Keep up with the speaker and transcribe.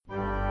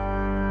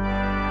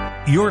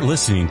You're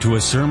listening to a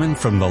sermon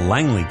from the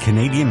Langley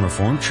Canadian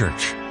Reformed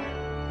Church.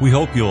 We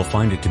hope you'll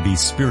find it to be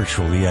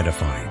spiritually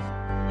edifying.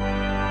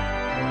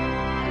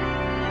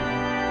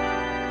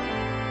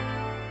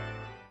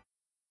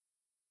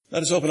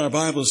 Let us open our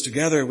Bibles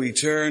together. We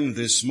turn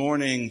this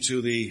morning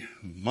to the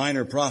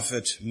minor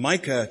prophet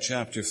Micah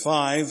chapter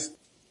 5.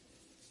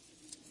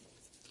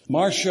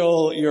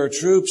 Marshal your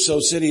troops,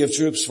 O city of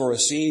troops, for a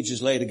siege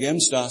is laid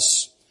against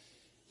us.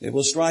 They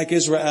will strike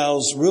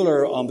Israel's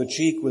ruler on the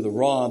cheek with a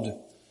rod.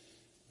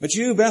 But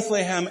you,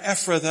 Bethlehem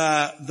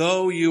Ephrathah,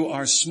 though you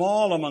are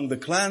small among the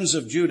clans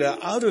of Judah,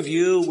 out of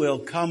you will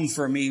come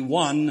for me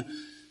one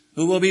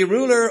who will be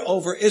ruler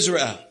over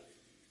Israel,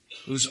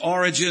 whose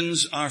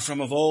origins are from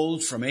of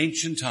old, from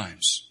ancient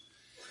times.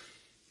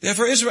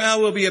 Therefore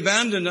Israel will be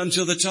abandoned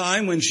until the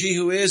time when she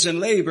who is in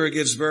labor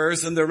gives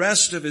birth, and the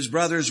rest of his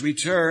brothers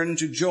return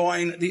to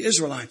join the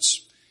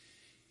Israelites.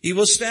 He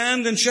will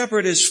stand and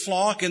shepherd his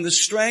flock in the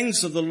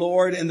strength of the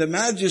Lord, in the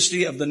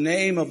majesty of the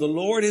name of the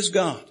Lord his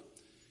God.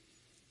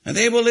 And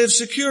they will live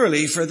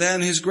securely, for then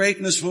his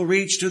greatness will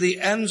reach to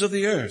the ends of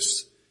the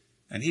earth,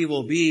 and he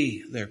will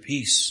be their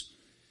peace.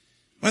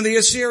 When the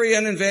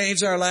Assyrian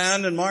invades our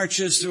land and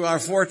marches through our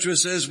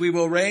fortresses, we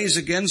will raise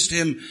against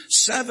him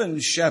 7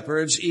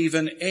 shepherds,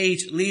 even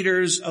 8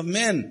 leaders of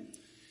men.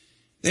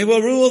 They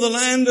will rule the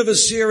land of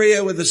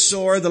Assyria with the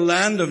sword, the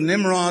land of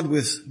Nimrod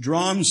with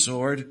drawn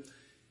sword.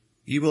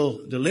 He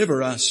will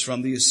deliver us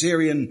from the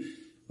Assyrian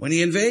when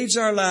he invades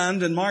our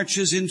land and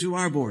marches into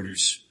our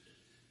borders.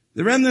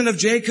 The remnant of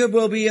Jacob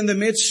will be in the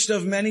midst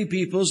of many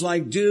peoples,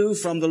 like dew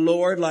from the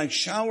Lord, like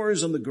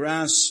showers on the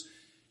grass,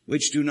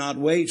 which do not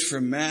wait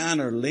for man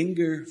or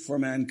linger for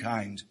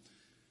mankind.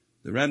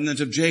 The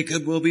remnant of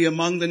Jacob will be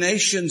among the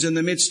nations in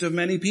the midst of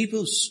many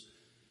peoples,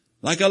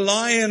 like a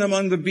lion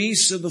among the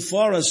beasts of the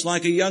forest,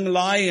 like a young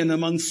lion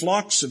among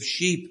flocks of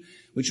sheep,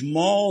 which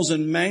mauls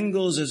and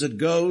mangles as it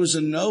goes,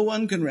 and no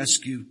one can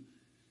rescue.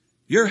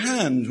 Your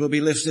hand will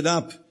be lifted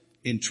up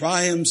in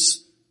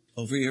triumphs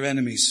over your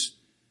enemies,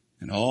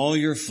 and all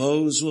your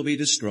foes will be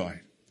destroyed.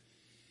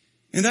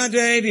 In that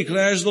day,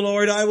 declares the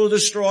Lord, I will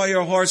destroy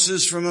your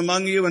horses from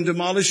among you and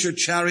demolish your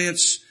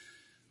chariots.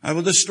 I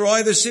will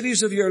destroy the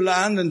cities of your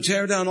land and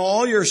tear down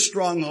all your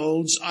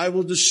strongholds. I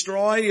will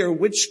destroy your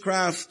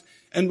witchcraft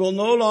and you will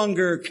no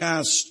longer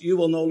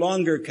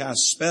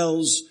cast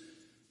spells.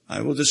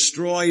 I will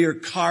destroy your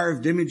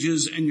carved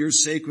images and your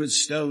sacred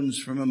stones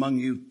from among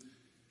you.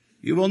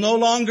 You will no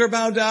longer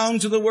bow down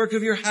to the work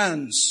of your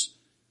hands.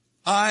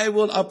 I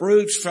will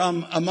uproot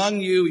from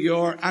among you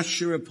your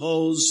Asherah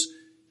poles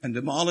and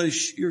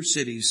demolish your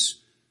cities.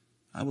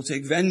 I will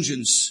take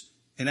vengeance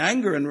in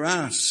anger and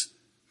wrath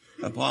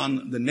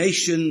upon the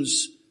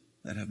nations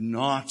that have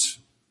not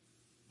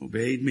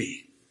obeyed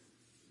me.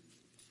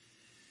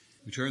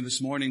 We turn this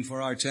morning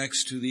for our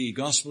text to the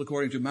Gospel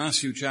according to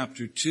Matthew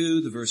chapter 2,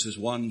 the verses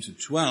 1 to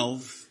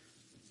 12.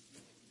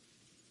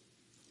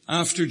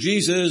 After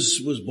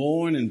Jesus was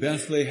born in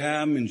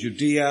Bethlehem in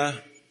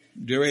Judea,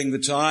 during the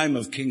time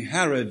of King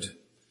Herod,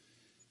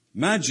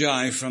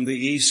 Magi from the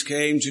east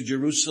came to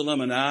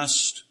Jerusalem and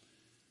asked,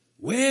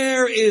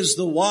 where is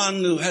the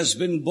one who has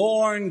been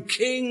born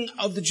King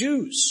of the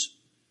Jews?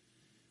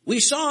 We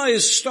saw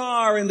his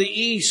star in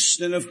the east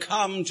and have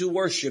come to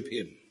worship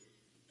him.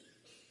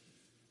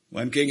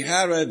 When King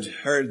Herod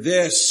heard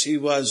this, he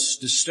was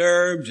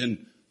disturbed,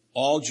 and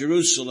all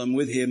Jerusalem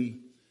with him.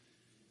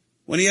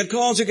 When he had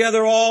called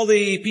together all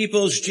the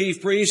people's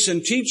chief priests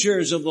and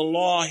teachers of the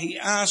law, he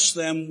asked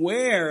them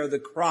where the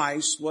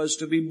Christ was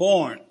to be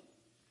born.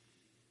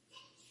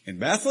 In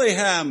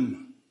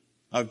Bethlehem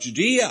of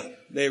Judea,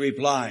 they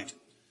replied.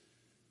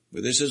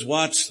 For this is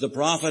what the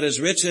prophet has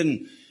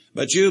written,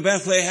 but you,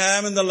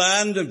 Bethlehem, in the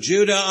land of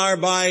Judah, are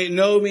by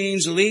no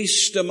means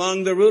least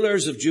among the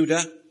rulers of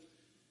Judah.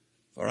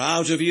 For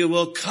out of you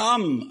will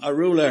come a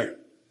ruler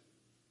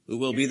who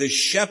will be the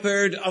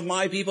shepherd of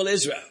my people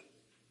Israel.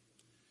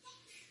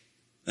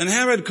 Then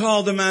Herod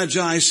called the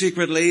Magi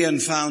secretly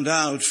and found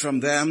out from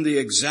them the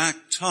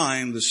exact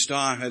time the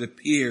star had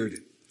appeared.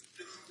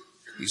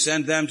 He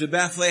sent them to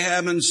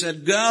Bethlehem and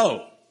said,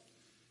 go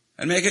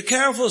and make a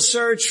careful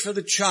search for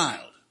the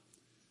child.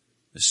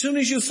 As soon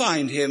as you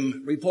find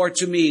him, report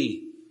to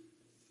me,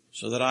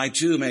 so that I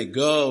too may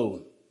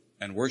go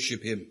and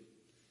worship him.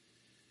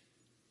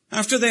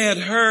 After they had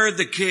heard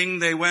the king,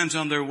 they went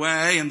on their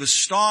way, and the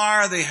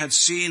star they had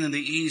seen in the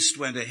east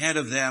went ahead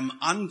of them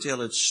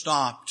until it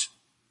stopped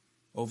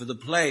over the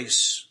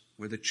place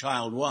where the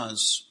child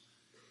was.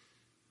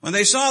 When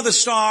they saw the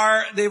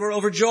star, they were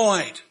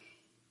overjoyed.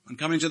 On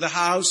coming to the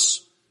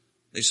house,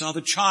 they saw the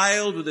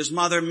child with his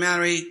mother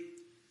Mary,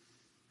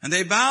 and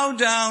they bowed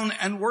down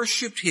and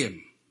worshipped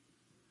him.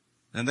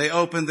 Then they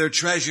opened their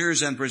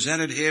treasures and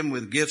presented him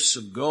with gifts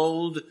of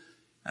gold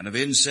and of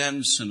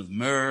incense and of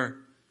myrrh.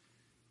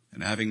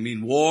 And having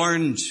been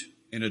warned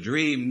in a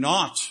dream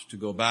not to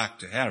go back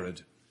to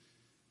Herod,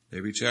 they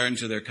returned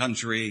to their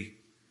country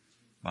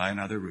by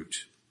another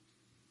route.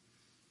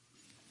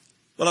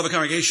 Beloved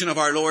congregation of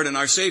our Lord and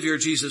our Savior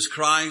Jesus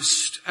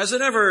Christ, has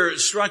it ever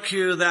struck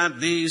you that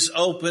these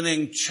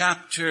opening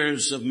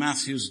chapters of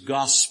Matthew's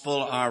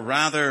Gospel are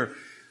rather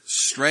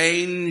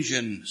strange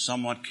and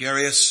somewhat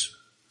curious?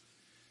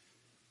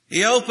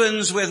 He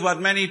opens with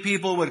what many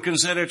people would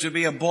consider to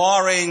be a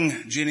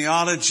boring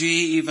genealogy,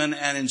 even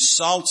an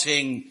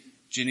insulting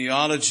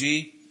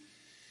genealogy.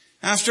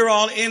 After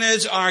all, in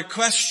it are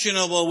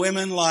questionable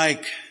women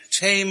like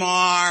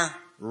Tamar,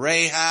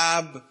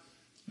 Rahab,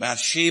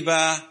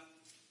 Bathsheba,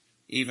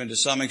 even to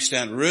some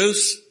extent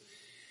Ruth.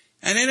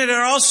 And in it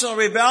are also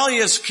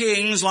rebellious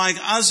kings like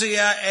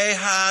Uzziah,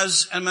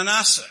 Ahaz, and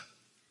Manasseh.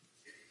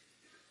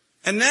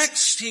 And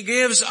next he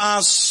gives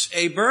us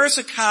a birth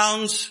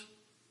account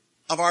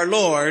of our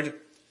Lord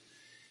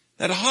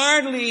that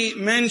hardly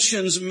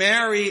mentions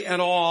Mary at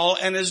all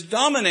and is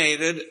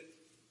dominated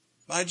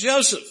by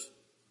Joseph.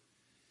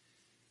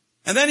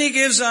 And then he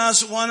gives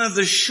us one of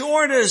the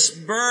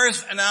shortest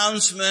birth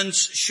announcements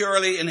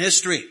surely in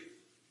history.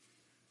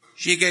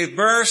 She gave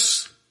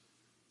birth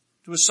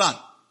to a son.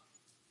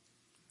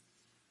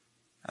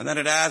 And then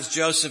it adds,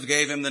 Joseph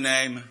gave him the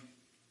name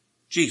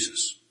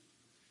Jesus.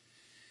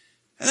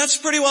 And that's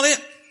pretty well it.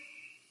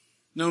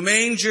 No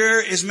manger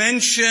is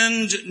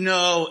mentioned,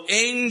 no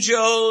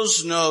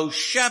angels, no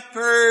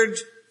shepherd,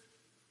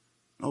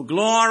 no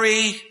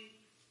glory,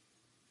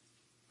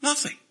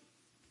 nothing.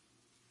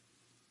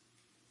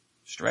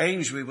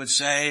 Strange, we would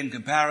say, in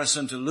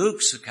comparison to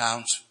Luke's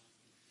account.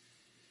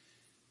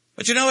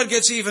 But you know, it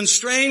gets even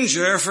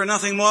stranger, for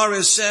nothing more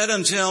is said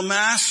until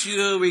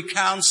Matthew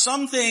recounts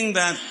something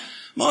that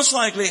most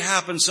likely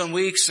happened some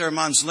weeks or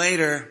months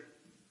later.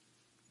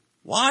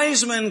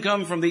 Wise men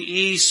come from the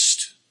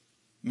east,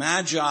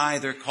 Magi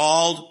they're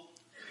called.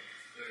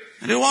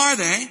 And who are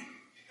they?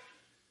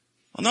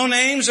 Well, no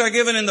names are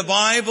given in the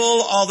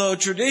Bible, although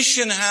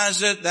tradition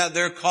has it that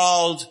they're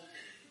called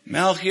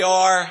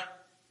Melchior,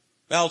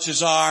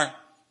 Belshazzar,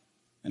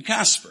 and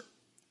Casper.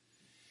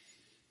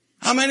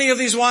 How many of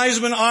these wise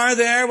men are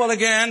there? Well,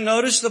 again,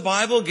 notice the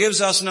Bible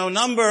gives us no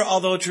number,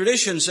 although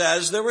tradition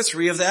says there were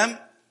 3 of them.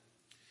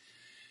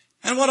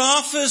 And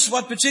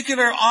what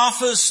particular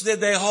office did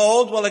they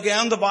hold? Well,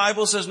 again, the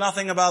Bible says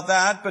nothing about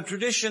that, but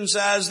tradition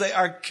says they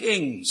are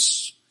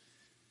kings.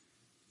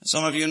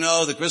 Some of you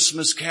know the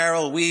Christmas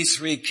carol, We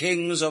 3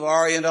 Kings of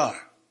Orient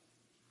are.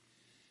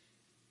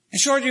 In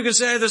short, you could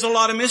say there's a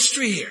lot of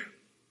mystery here.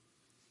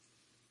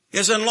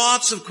 Yes, and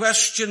lots of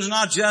questions,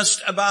 not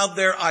just about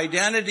their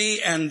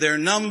identity and their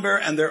number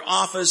and their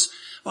office,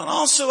 but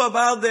also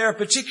about their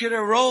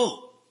particular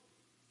role.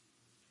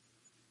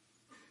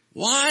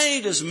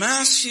 Why does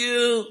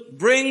Matthew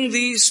bring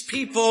these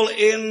people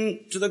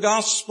into the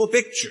gospel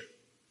picture?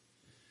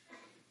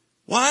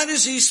 Why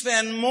does he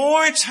spend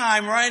more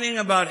time writing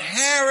about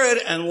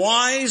Herod and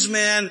wise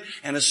men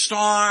and a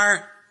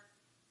star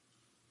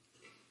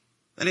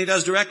than he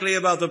does directly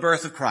about the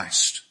birth of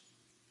Christ?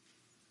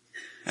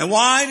 And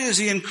why does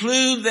he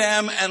include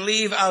them and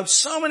leave out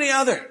so many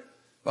other,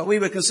 what we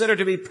would consider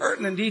to be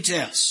pertinent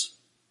details?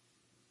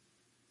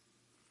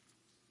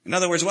 In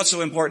other words, what's so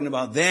important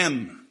about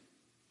them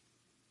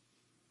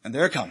and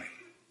their coming?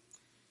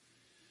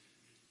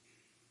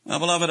 Well,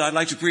 beloved, I'd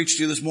like to preach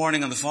to you this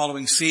morning on the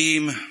following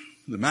theme.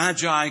 The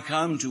Magi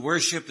come to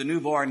worship the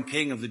newborn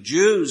King of the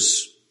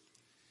Jews.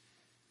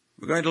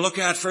 We're going to look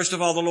at, first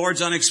of all, the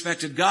Lord's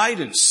unexpected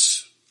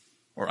guidance,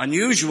 or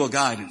unusual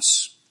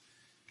guidance.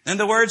 Then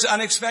the word's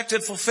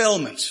unexpected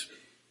fulfillment.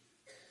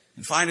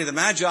 And finally, the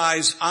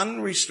Magi's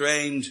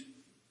unrestrained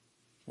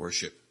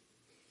worship.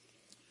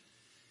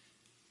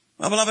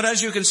 Well, beloved,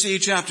 as you can see,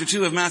 chapter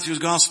 2 of Matthew's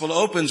Gospel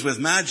opens with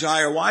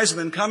Magi, or wise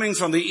men, coming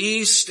from the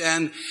east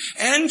and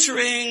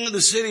entering the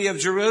city of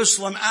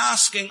Jerusalem,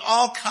 asking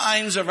all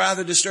kinds of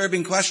rather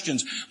disturbing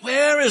questions.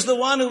 Where is the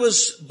one who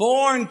was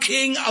born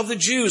King of the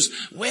Jews?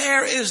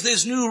 Where is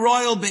this new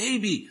royal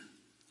baby?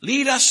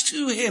 Lead us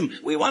to him.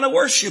 We want to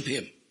worship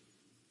him.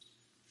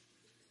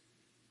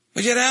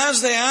 But yet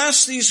as they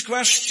ask these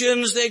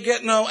questions, they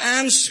get no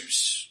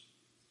answers.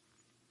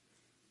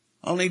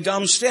 Only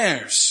dumb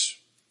stares.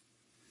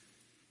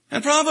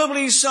 And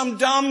probably some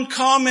dumb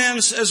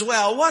comments as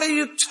well. What are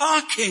you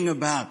talking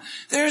about?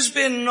 There's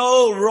been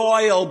no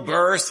royal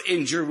birth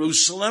in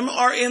Jerusalem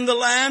or in the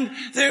land.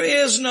 There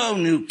is no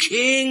new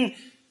king.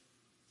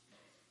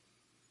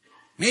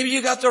 Maybe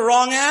you got the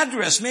wrong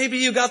address. Maybe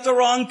you got the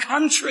wrong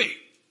country.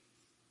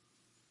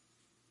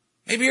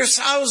 Maybe you're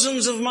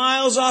thousands of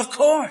miles off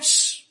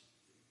course.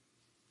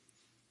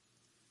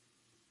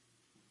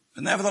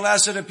 But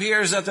nevertheless, it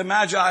appears that the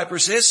Magi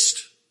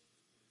persist.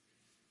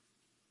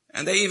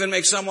 And they even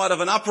make somewhat of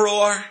an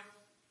uproar.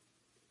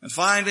 And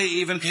finally,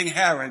 even King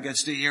Herod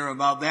gets to hear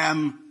about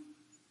them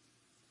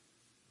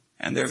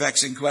and their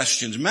vexing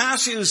questions.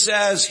 Matthew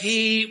says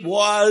he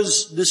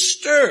was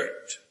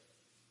disturbed.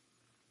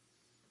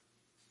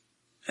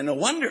 And no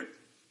wonder.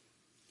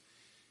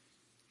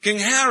 King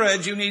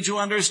Herod, you need to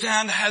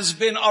understand, has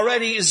been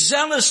already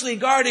zealously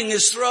guarding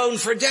his throne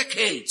for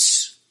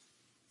decades.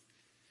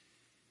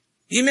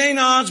 He may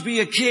not be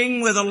a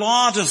king with a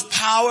lot of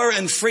power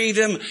and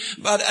freedom,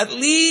 but at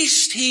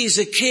least he's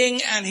a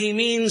king and he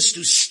means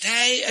to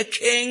stay a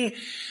king.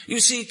 You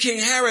see, King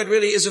Herod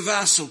really is a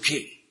vassal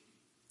king.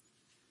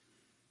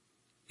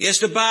 He has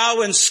to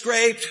bow and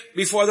scrape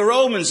before the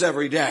Romans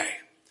every day.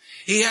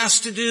 He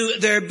has to do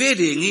their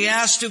bidding. He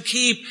has to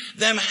keep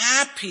them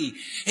happy.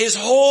 His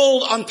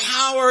hold on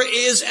power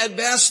is at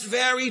best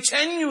very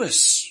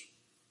tenuous.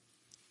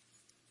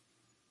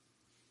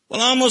 Well,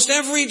 almost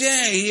every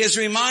day he is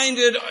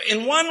reminded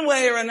in one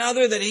way or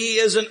another that he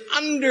is an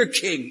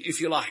under-king,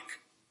 if you like.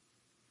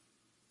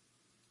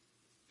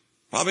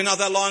 Probably not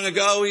that long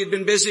ago, he'd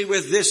been busy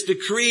with this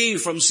decree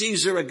from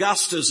Caesar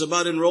Augustus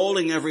about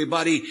enrolling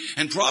everybody,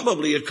 and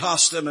probably it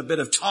cost them a bit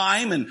of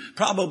time and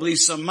probably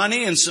some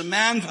money and some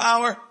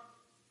manpower.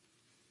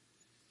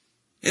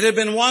 It had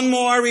been one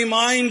more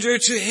reminder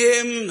to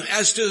him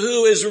as to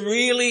who is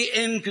really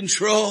in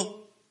control.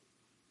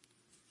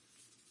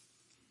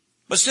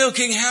 But still,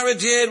 King Herod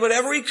did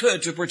whatever he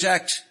could to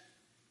protect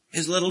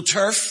his little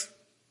turf.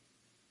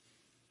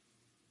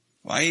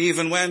 Why, he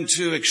even went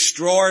to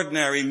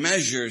extraordinary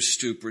measures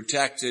to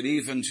protect it,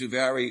 even to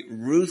very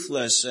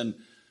ruthless and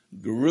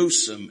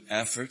gruesome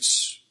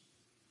efforts.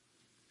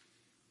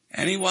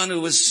 Anyone who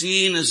was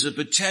seen as a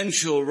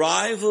potential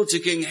rival to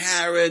King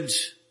Herod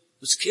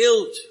was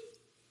killed.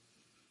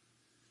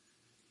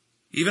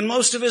 Even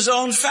most of his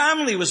own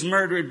family was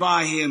murdered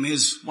by him.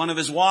 One of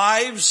his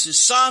wives,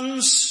 his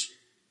sons,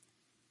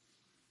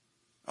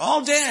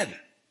 all dead.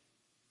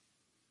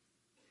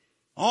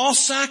 All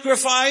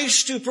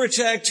sacrificed to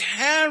protect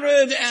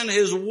Herod and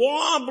his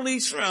wobbly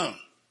throne.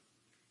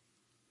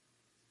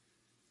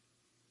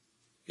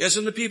 Yes,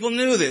 and the people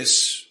knew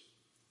this.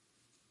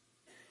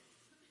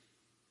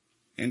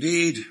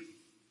 Indeed,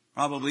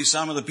 probably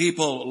some of the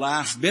people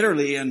laughed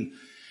bitterly and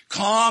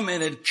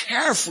commented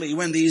carefully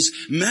when these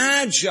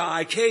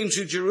magi came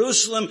to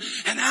Jerusalem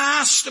and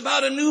asked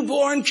about a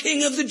newborn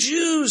king of the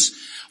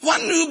Jews.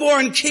 What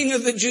newborn king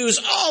of the Jews?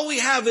 All we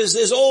have is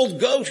this old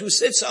goat who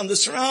sits on the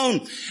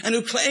throne and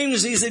who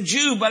claims he's a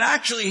Jew, but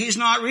actually he's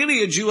not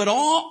really a Jew at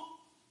all.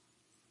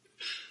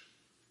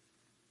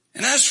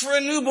 And as for a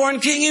newborn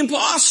king,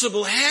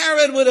 impossible.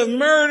 Herod would have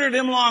murdered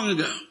him long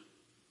ago.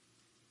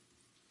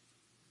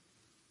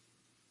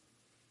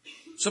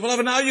 So,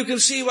 beloved, now you can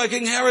see why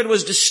King Herod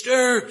was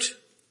disturbed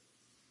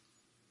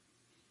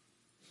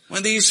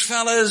when these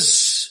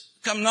fellas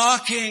come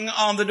knocking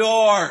on the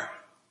door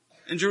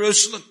in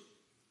Jerusalem.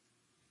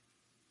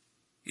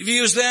 He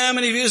views them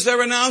and he views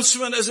their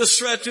announcement as a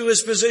threat to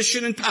his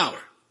position and power.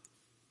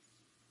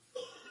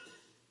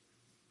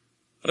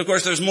 But of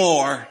course there's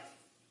more.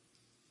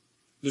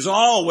 There's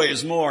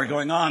always more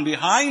going on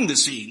behind the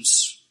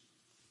scenes.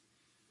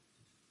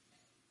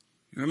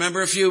 You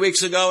remember a few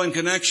weeks ago in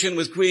connection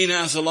with Queen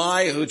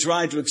Athaliah, who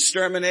tried to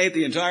exterminate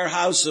the entire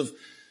house of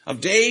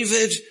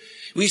David,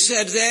 we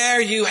said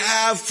there you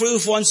have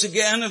proof once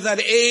again of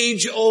that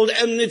age-old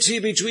enmity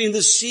between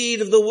the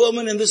seed of the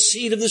woman and the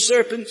seed of the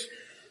serpent.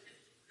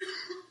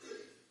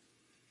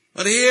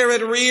 But here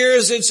it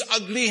rears its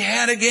ugly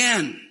head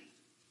again.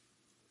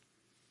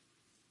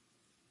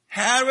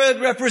 Herod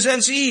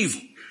represents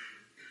evil.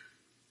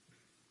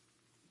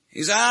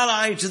 He's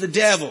allied to the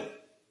devil.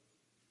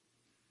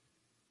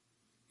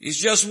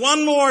 He's just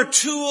one more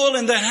tool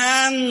in the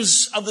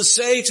hands of the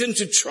Satan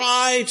to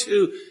try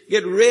to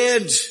get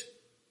rid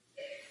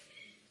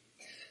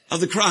of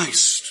the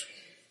Christ.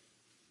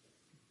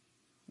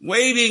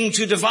 Waiting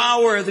to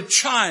devour the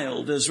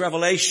child, as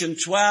Revelation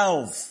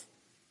 12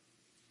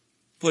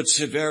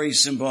 puts it very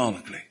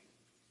symbolically.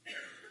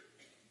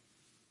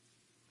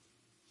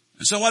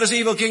 And so what does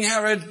evil King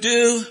Herod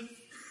do?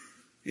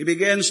 He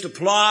begins to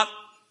plot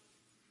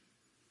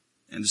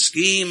and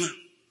scheme.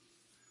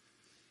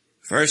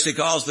 First he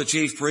calls the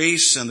chief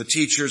priests and the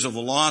teachers of the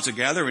law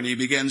together, and he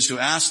begins to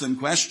ask them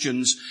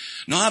questions,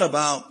 not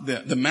about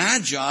the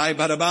Magi,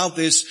 but about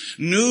this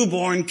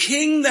newborn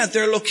king that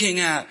they're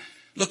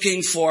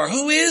looking for.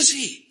 Who is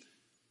he?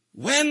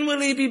 When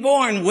will he be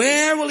born?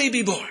 Where will he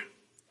be born?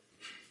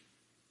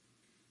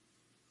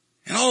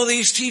 And all of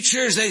these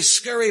teachers, they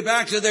scurry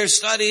back to their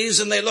studies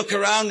and they look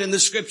around in the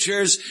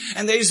scriptures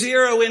and they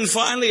zero in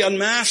finally on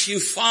Matthew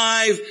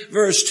 5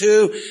 verse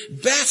 2,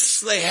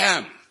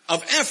 Bethlehem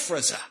of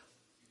Ephrathah.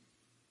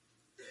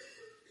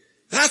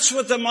 That's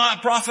what the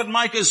prophet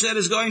Micah said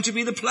is going to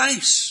be the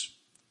place.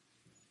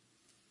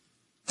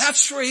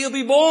 That's where he'll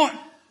be born.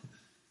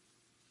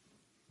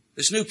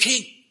 This new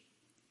king.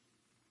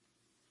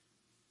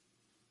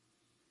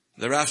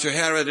 Thereafter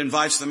Herod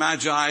invites the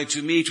Magi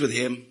to meet with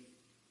him.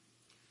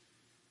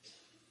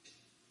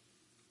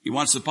 He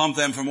wants to pump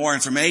them for more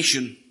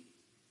information.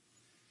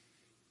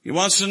 He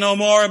wants to know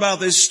more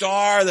about this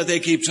star that they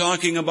keep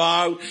talking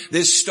about,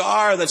 this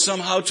star that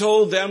somehow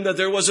told them that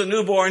there was a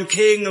newborn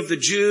king of the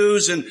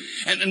Jews, and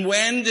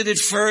when did it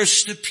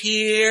first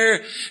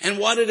appear, and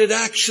what did it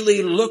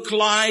actually look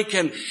like,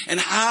 and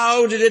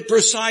how did it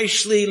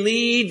precisely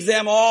lead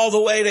them all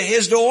the way to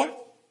his door?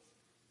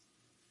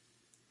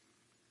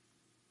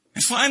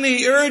 And finally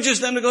he urges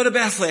them to go to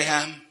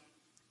Bethlehem.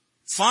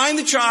 find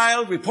the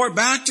child, report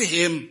back to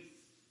him.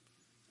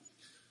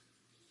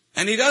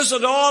 And he does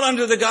it all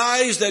under the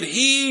guise that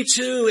he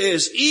too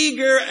is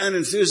eager and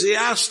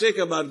enthusiastic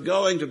about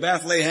going to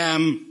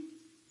Bethlehem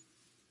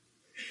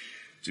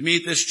to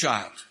meet this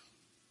child.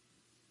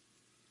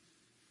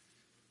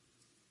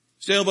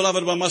 Still,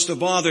 beloved, what must have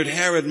bothered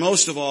Herod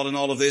most of all in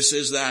all of this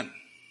is that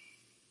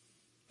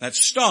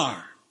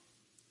star.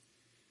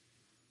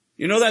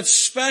 You know, that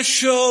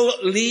special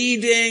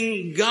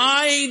leading,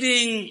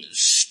 guiding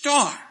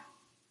star.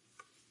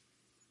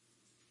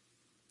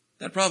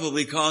 That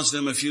probably caused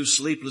him a few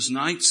sleepless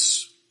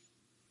nights.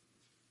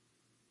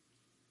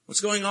 What's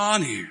going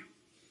on here?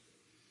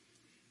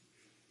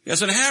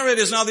 Yes, and Herod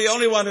is not the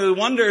only one who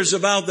wonders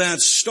about that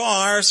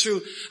star.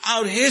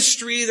 Throughout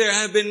history, there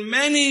have been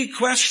many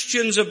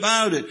questions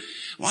about it.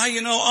 Why,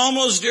 you know,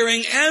 almost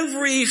during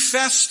every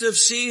festive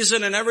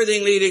season and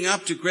everything leading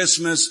up to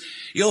Christmas,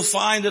 you'll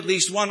find at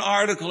least one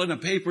article in a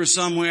paper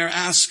somewhere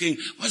asking,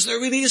 was there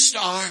really a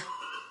star?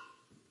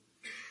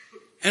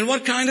 And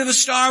what kind of a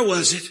star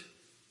was it?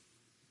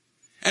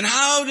 And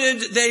how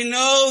did they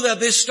know that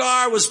this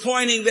star was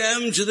pointing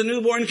them to the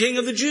newborn King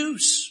of the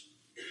Jews?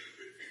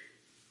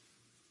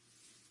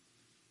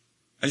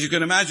 As you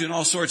can imagine,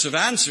 all sorts of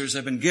answers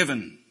have been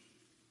given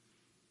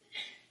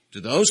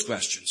to those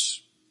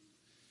questions.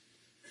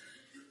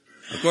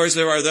 Of course,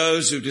 there are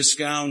those who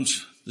discount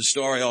the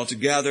story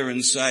altogether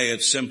and say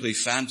it's simply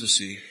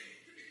fantasy.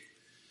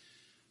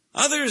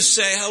 Others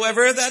say,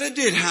 however, that it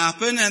did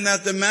happen and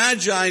that the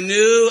Magi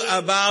knew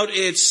about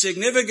its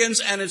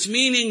significance and its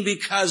meaning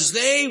because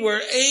they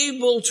were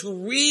able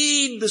to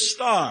read the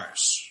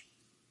stars.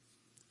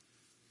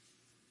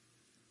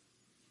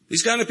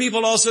 These kind of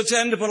people also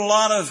tend to put a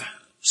lot of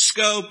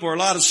scope or a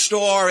lot of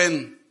store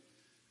in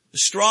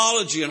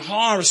astrology and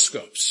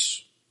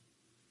horoscopes.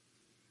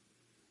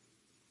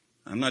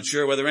 I'm not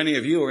sure whether any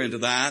of you are into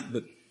that,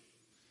 but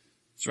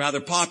it's rather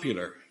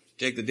popular.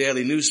 Take the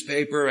daily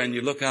newspaper and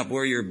you look up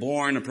where you're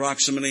born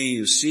approximately,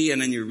 you see,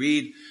 and then you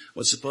read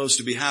what's supposed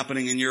to be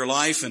happening in your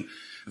life. And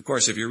of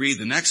course, if you read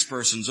the next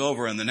person's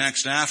over and the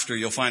next after,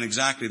 you'll find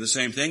exactly the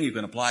same thing you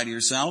can apply to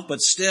yourself.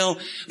 But still,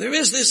 there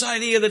is this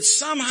idea that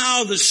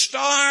somehow the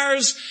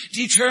stars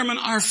determine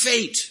our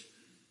fate.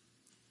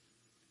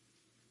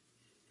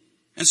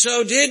 And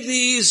so did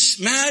these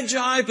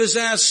Magi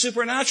possess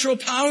supernatural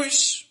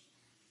powers?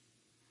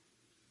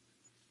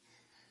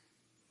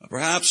 Or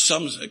perhaps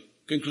some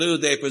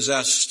conclude they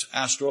possessed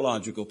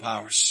astrological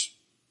powers.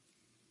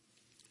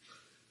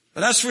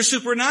 But as for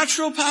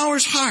supernatural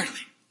powers, hardly.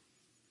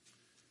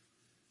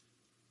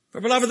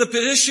 For beloved, the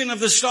position of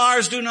the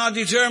stars do not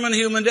determine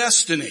human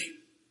destiny.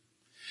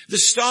 The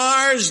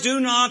stars do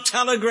not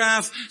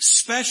telegraph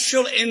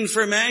special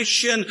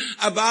information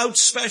about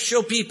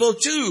special people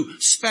to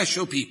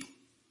special people.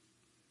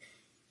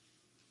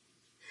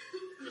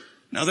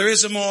 Now there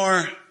is a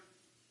more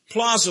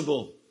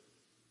plausible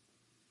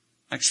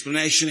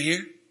explanation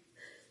here.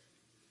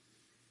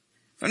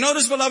 For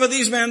notice, beloved,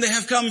 these men, they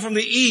have come from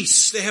the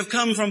east. They have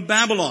come from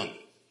Babylon.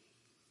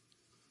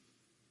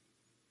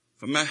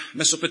 From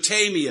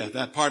Mesopotamia,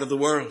 that part of the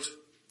world.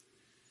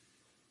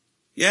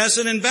 Yes,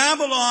 and in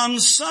Babylon,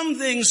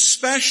 something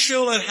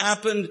special had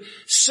happened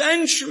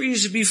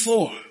centuries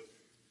before.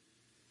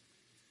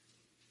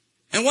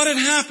 And what had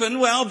happened?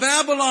 Well,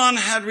 Babylon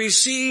had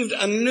received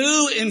a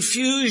new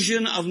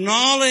infusion of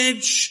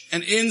knowledge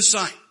and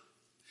insight.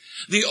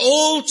 The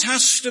Old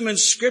Testament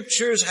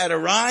scriptures had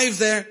arrived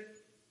there.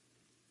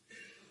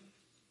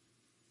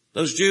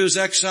 Those Jews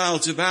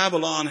exiled to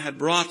Babylon had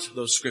brought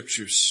those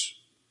scriptures.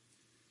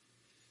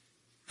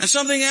 And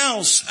something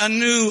else, a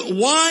new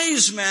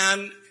wise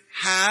man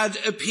had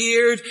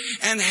appeared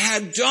and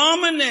had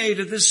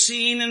dominated the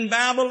scene in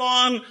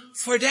Babylon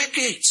for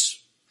decades.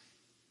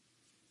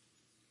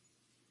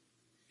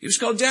 He was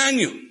called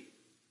Daniel.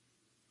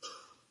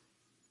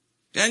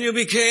 Daniel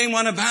became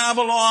one of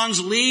Babylon's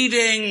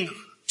leading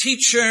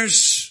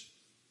teachers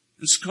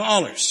and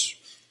scholars.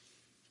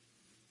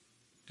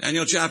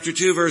 Daniel chapter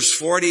 2 verse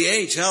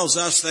 48 tells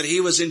us that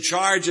he was in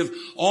charge of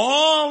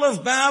all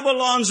of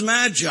Babylon's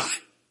magi.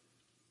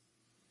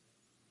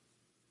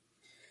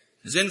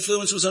 His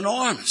influence was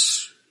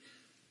enormous.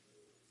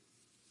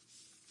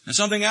 And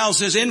something else,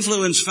 his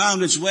influence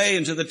found its way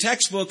into the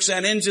textbooks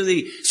and into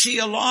the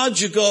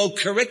theological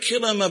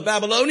curriculum of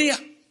Babylonia.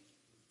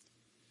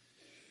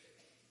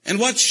 And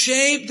what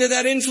shape did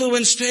that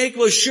influence take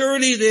was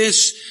surely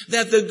this,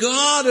 that the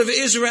God of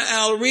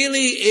Israel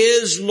really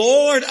is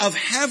Lord of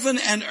heaven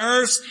and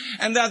earth,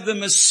 and that the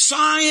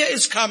Messiah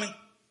is coming.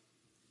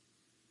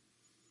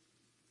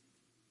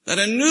 That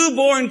a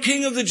newborn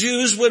King of the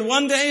Jews would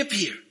one day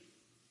appear.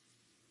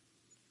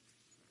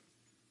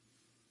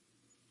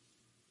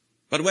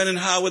 But when and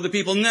how would the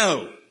people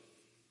know?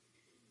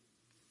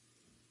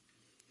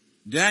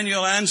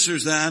 Daniel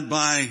answers that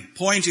by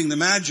pointing the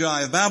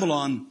Magi of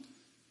Babylon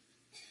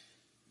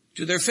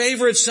to their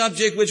favorite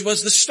subject, which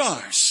was the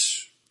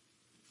stars.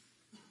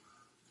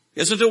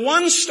 Yes, and to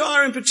one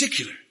star in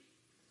particular.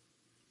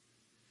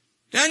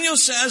 Daniel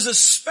says a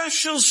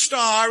special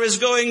star is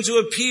going to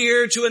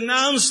appear to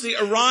announce the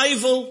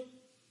arrival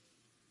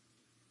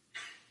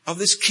of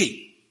this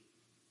king.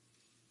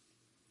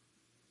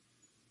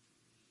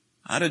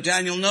 How did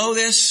Daniel know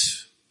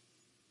this?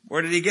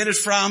 Where did he get it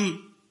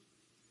from?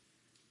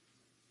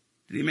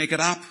 Did he make it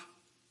up?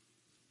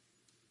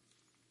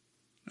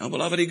 No,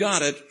 beloved, he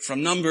got it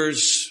from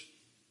Numbers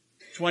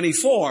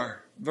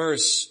 24,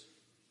 verse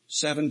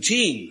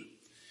 17.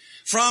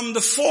 From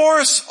the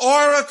fourth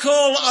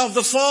oracle of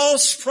the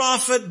false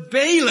prophet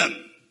Balaam.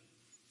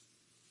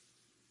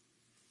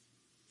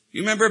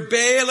 You remember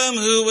Balaam,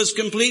 who was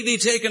completely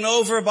taken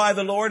over by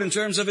the Lord in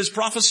terms of his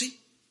prophecy?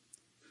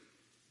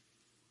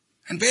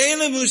 And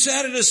Balaam, who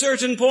said at a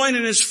certain point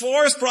in his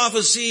fourth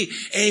prophecy,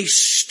 a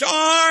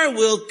star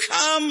will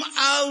come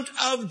out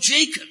of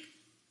Jacob.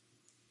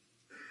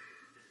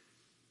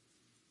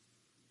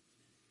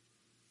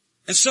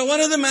 And so what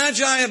have the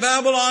Magi of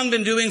Babylon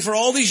been doing for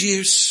all these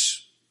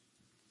years?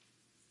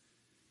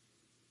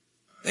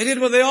 They did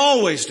what they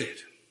always did.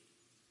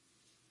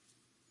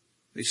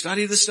 They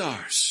studied the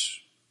stars.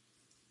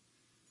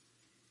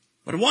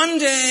 But one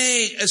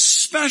day, a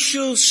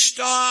special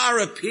star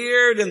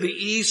appeared in the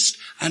east,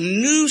 a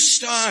new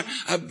star,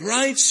 a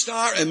bright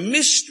star, a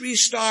mystery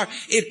star.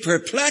 It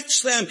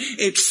perplexed them.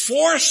 It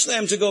forced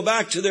them to go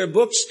back to their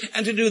books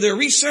and to do their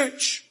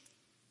research.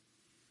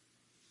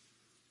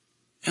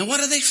 And what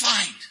do they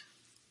find?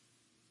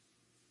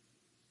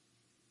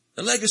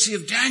 The legacy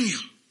of Daniel.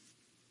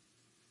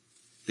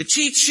 The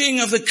teaching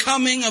of the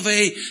coming of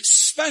a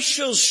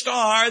special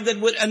star that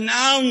would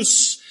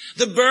announce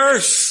the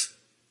birth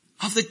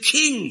of the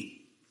King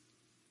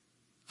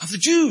of the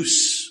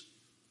Jews,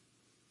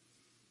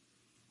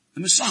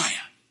 the Messiah.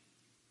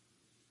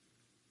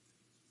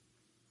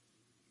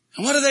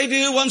 And what do they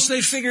do once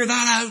they figure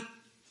that out?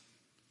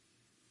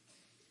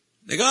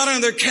 They got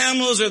on their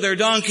camels or their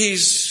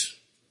donkeys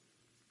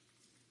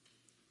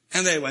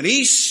and they went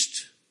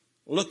east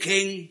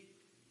looking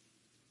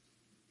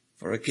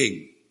for a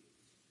king.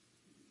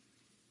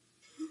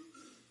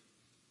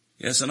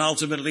 Yes, and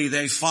ultimately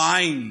they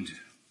find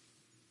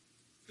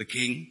the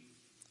king.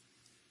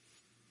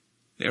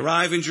 They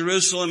arrive in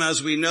Jerusalem,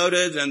 as we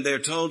noted, and they're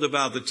told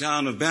about the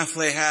town of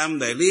Bethlehem.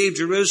 They leave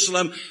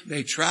Jerusalem.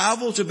 They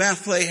travel to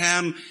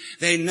Bethlehem.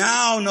 They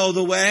now know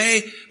the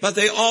way, but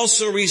they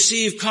also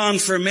receive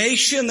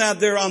confirmation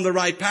that they're on the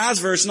right path.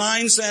 Verse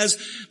 9 says,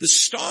 the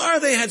star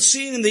they had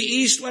seen in the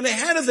east went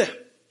ahead of them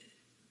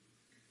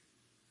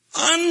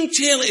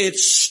until it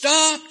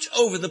stopped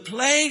over the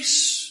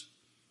place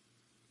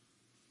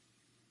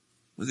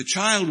where the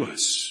child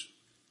was.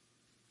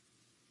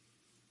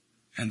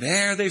 And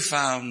there they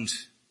found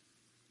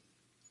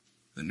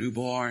the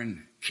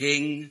newborn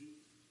King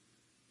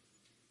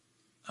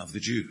of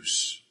the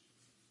Jews.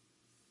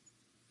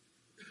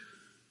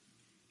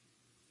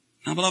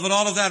 Now, beloved,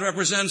 all of that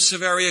represents a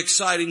very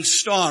exciting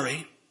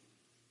story.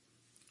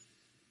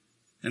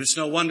 And it's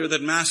no wonder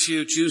that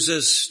Matthew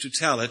chooses to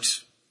tell it.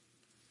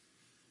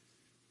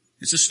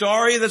 It's a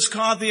story that's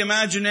caught the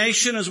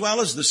imagination as well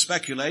as the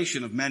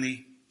speculation of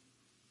many.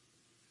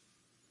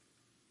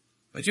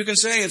 But you can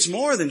say it's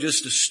more than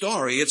just a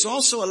story. It's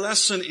also a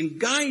lesson in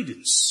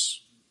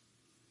guidance.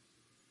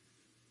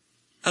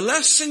 A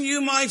lesson,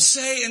 you might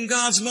say, in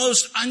God's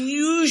most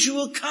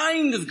unusual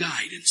kind of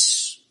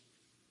guidance.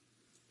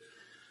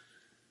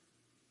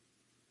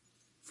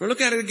 For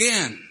look at it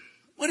again.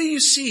 What do you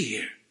see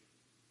here?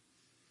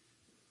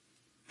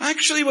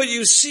 Actually, what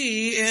you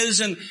see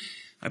is, and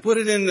I put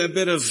it in a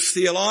bit of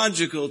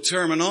theological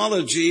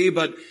terminology,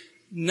 but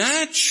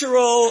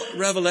natural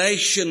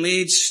revelation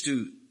leads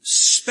to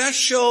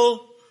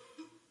special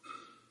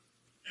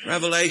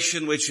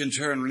revelation, which in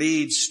turn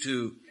leads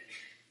to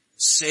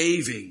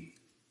saving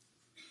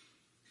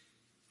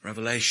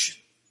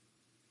revelation.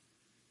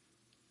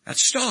 That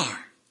star.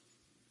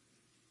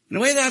 In a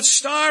way, that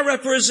star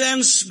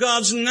represents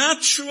God's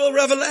natural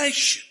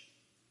revelation.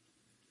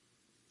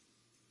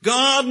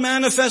 God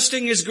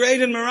manifesting His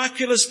great and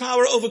miraculous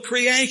power over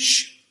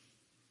creation.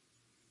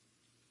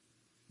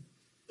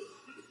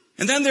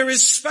 And then there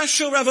is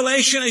special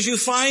revelation as you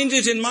find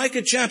it in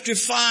Micah chapter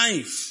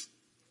 5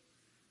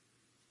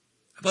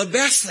 about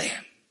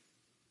Bethlehem.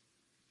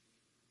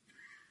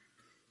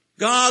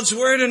 God's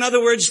word, in other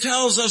words,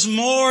 tells us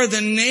more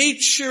than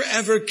nature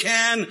ever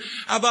can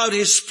about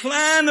His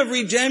plan of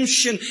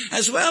redemption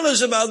as well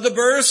as about the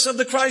birth of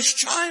the Christ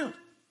child.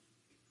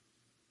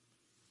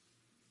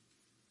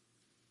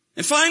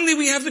 And finally,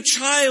 we have the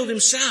child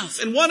Himself.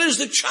 And what is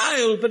the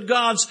child but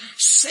God's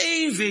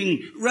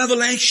saving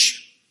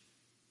revelation?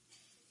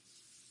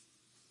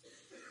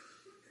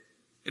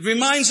 It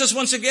reminds us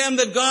once again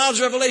that God's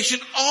revelation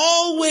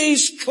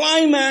always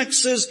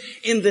climaxes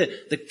in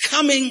the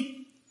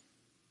coming,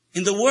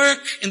 in the work,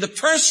 in the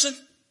person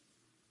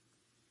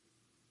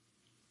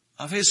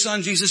of His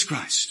Son, Jesus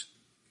Christ.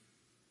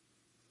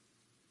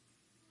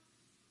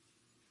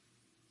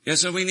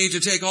 Yes, and we need to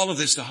take all of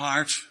this to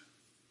heart.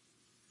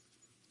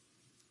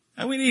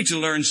 And we need to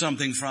learn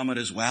something from it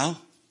as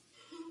well.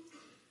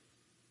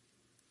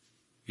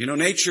 You know,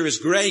 nature is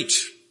great.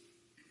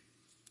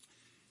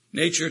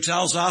 Nature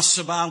tells us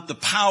about the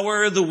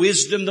power, the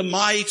wisdom, the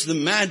might, the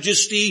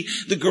majesty,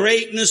 the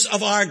greatness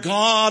of our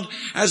God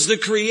as the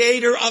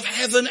creator of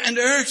heaven and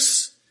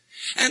earth.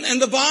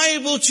 And the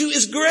Bible too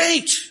is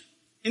great,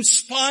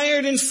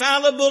 inspired,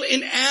 infallible,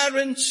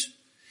 inerrant.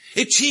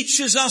 It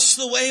teaches us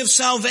the way of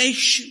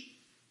salvation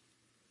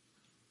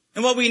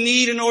and what we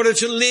need in order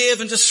to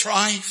live and to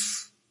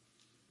thrive.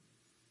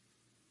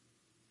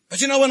 But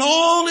when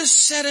all is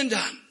said and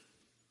done,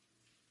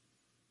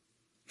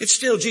 it's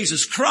still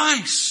Jesus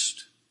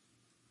Christ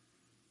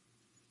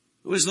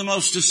who is the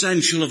most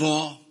essential of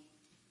all.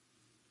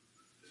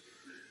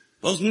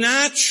 Both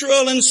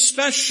natural and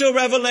special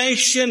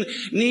revelation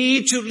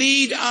need to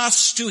lead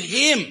us to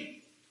Him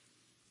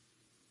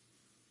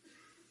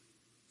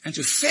and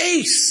to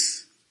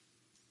faith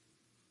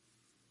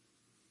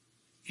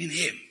in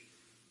Him.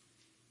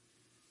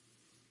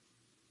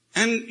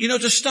 And,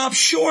 to stop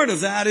short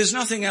of that is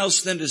nothing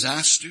else than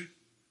disaster.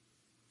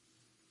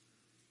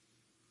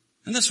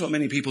 And that's what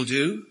many people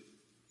do.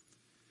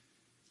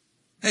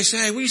 They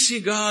say, we see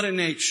God in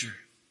nature.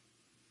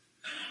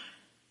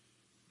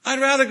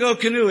 I'd rather go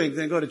canoeing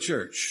than go to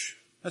church.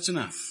 That's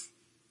enough.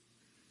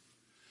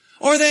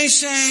 Or they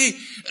say,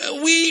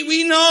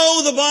 we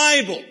know the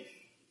Bible.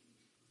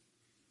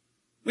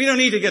 We don't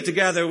need to get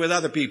together with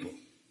other people.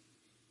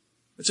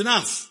 It's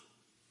enough.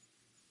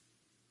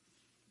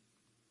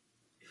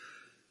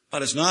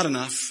 But it's not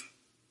enough.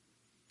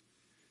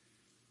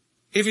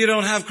 If you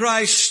don't have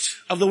Christ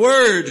of the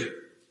Word,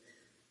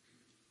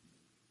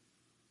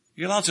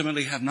 you'll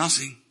ultimately have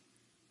nothing.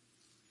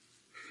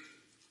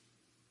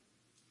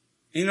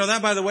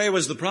 That, by the way,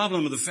 was the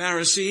problem of the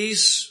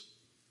Pharisees.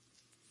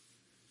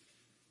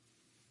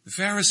 The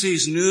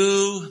Pharisees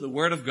knew the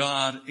Word of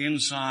God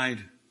inside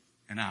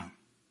and out.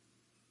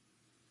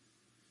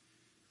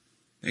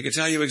 They could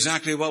tell you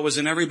exactly what was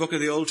in every book of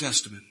the Old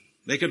Testament.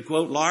 They could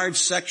quote large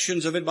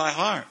sections of it by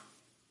heart.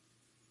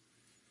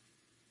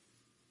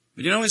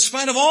 But in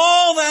spite of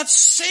all that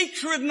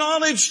sacred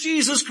knowledge,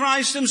 Jesus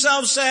Christ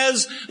Himself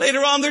says later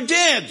on they're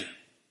dead.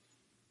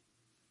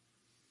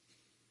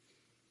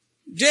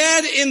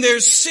 Dead in their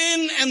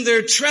sin and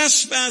their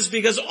trespass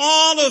because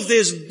all of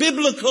this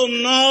biblical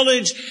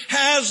knowledge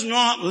has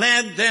not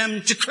led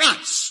them to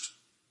Christ.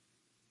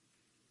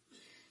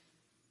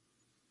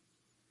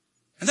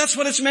 And that's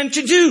what it's meant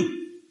to do.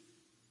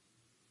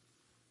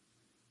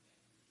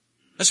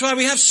 That's why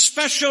we have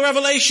special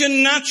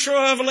revelation,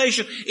 natural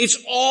revelation.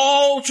 It's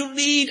all to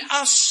lead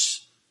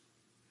us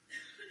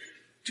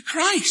to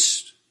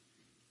Christ.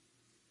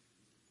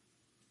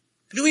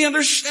 Do we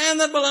understand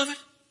that, beloved?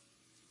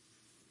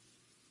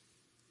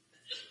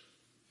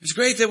 It's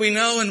great that we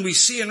know and we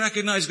see and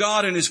recognize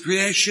God in His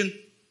creation.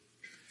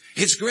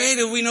 It's great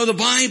that we know the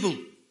Bible.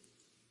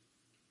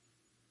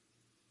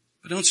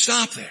 But don't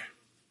stop there.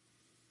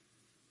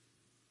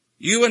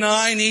 You and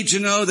I need to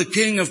know the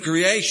King of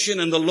creation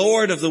and the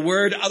Lord of the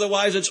Word.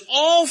 Otherwise, it's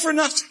all for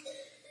nothing.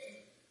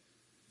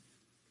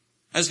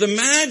 As the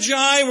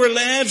Magi were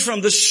led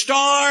from the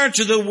star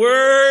to the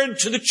Word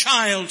to the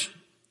child,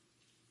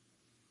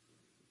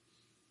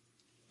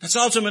 that's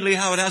ultimately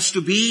how it has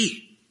to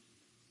be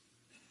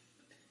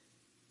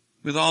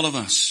with all of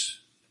us.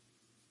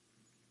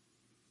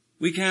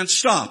 We can't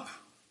stop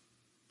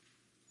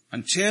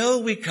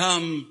until we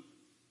come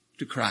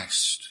to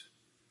Christ.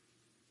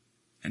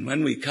 And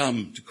when we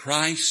come to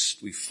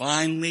Christ, we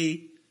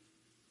finally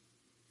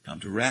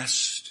come to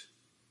rest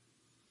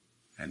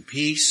and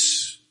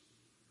peace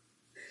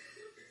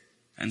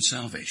and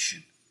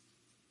salvation.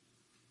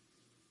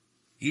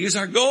 He is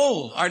our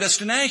goal, our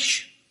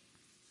destination.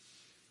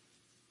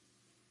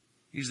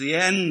 He's the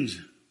end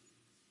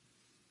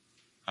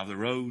of the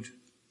road.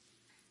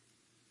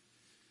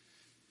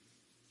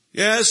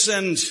 Yes,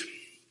 and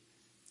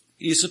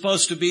He's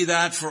supposed to be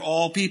that for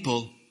all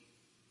people.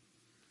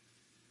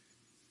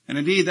 And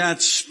indeed,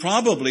 that's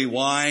probably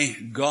why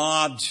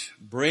God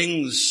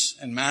brings,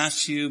 and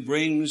Matthew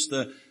brings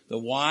the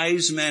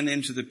wise men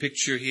into the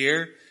picture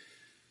here.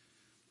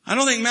 I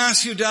don't think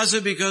Matthew does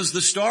it because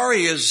the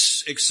story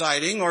is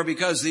exciting or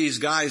because these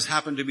guys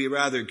happen to be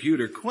rather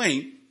cute or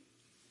quaint.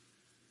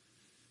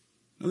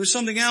 No, there's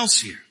something else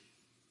here.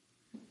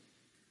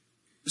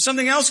 There's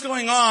something else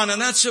going on,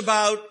 and that's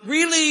about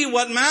really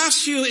what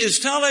Matthew is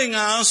telling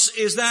us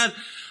is that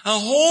a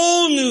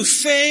whole new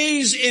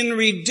phase in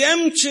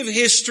redemptive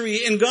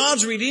history in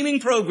God's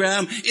redeeming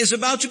program is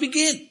about to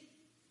begin.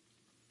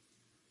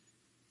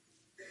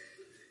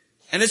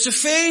 And it's a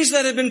phase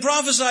that had been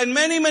prophesied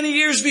many, many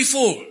years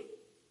before.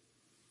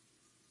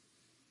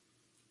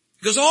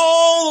 It goes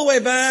all the way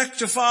back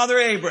to Father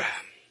Abraham.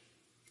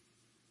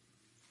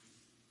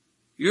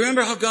 You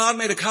remember how God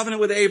made a covenant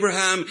with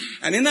Abraham,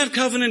 and in that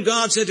covenant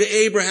God said to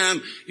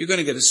Abraham, you're going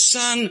to get a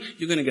son,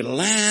 you're going to get a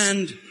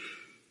land,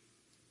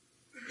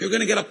 you're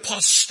going to get a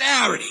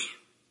posterity,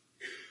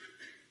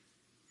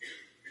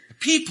 a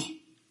people.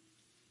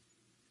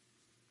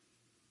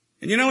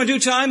 And in due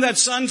time that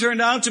son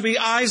turned out to be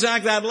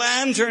Isaac, that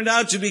land turned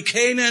out to be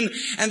Canaan,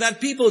 and that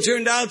people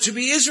turned out to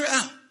be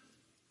Israel.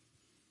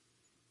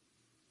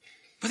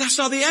 But that's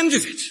not the end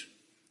of it.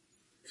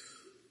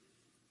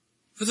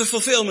 But the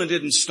fulfillment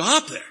didn't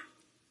stop there.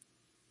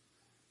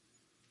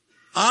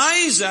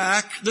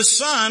 Isaac, the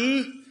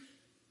son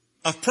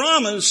of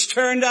promise,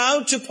 turned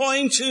out to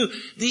point to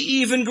the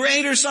even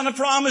greater son of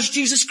promise,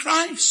 Jesus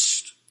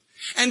Christ.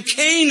 And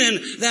Canaan,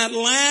 that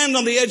land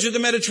on the edge of the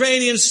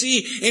Mediterranean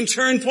Sea, in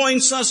turn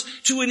points us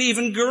to an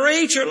even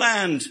greater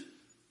land.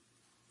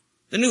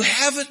 The new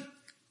heaven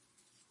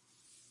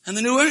and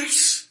the new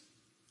earth.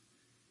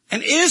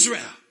 And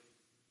Israel.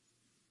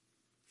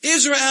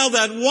 Israel,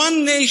 that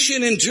one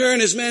nation in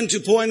turn, is meant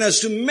to point us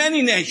to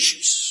many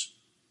nations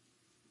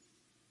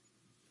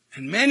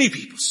and many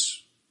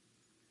peoples.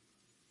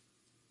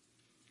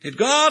 Did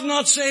God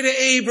not say to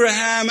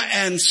Abraham,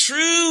 and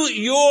through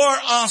your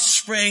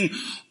offspring,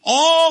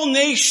 all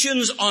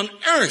nations on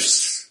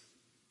earth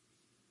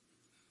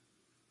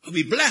will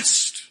be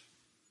blessed?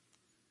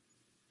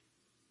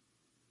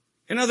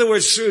 In other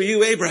words, through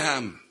you,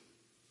 Abraham,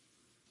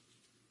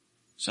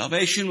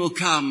 salvation will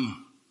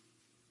come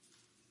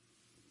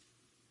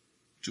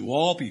to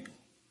all people.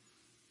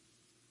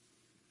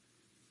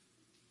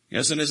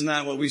 Yes, and isn't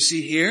that what we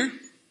see here?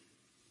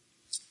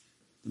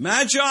 The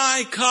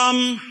Magi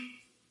come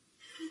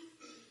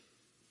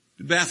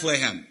to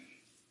Bethlehem.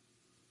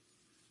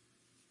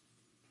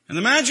 And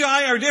the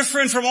Magi are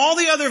different from all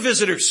the other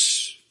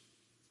visitors,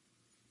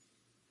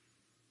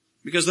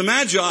 because the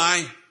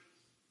Magi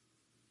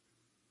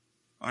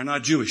are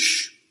not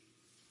Jewish.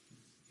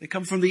 They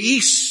come from the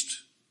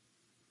East.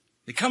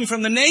 They come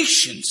from the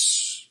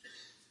nations.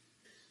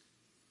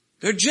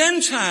 They're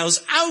Gentiles,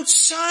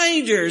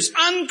 outsiders,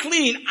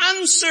 unclean,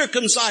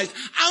 uncircumcised,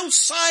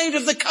 outside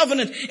of the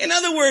covenant. In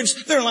other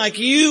words, they're like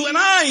you and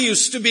I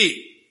used to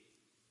be.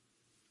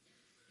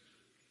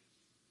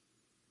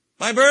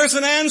 By birth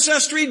and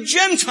ancestry,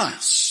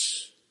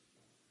 Gentiles.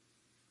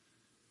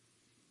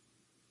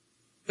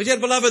 But yet,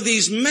 beloved,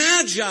 these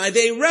Magi,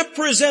 they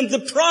represent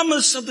the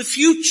promise of the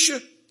future.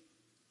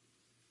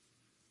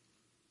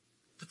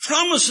 The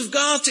promise of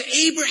God to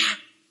Abraham.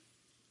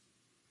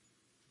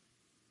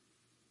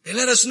 They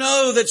let us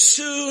know that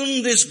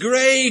soon this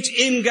great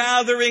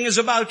ingathering is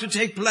about to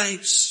take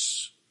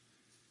place.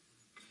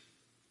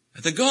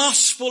 That the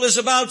gospel is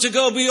about to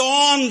go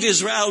beyond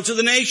Israel to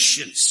the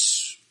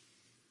nations,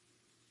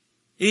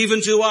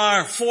 even to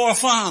our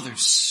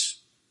forefathers,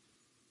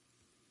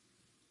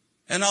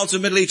 and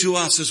ultimately to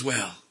us as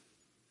well.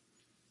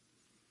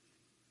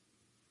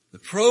 The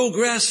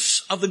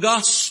progress of the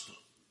gospel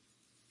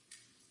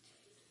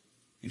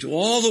into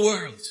all the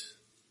world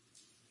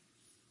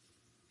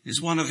is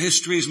one of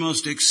history's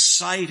most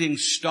exciting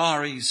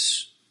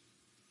stories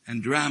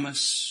and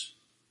dramas.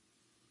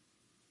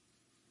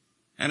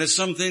 And it's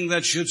something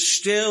that should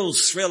still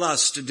thrill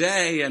us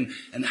today and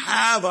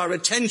have our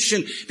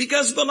attention,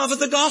 because, beloved,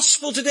 the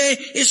gospel today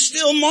is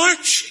still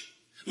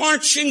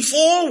marching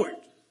forward.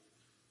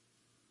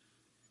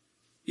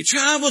 You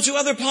travel to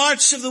other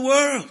parts of the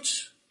world,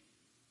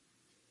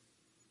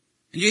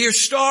 and you hear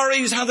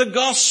stories how the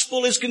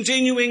gospel is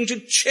continuing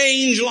to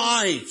change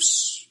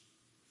lives,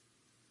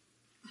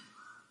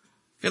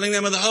 filling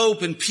them with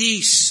hope and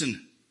peace and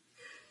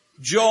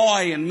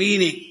joy and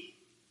meaning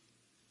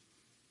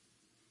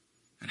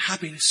and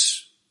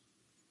happiness.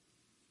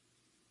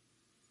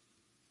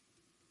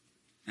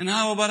 And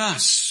how about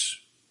us?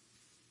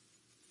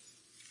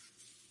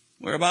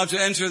 We're about to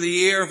enter the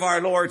year of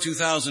our Lord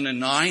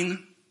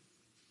 2009.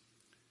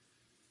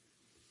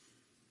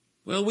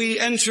 Will we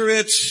enter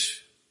it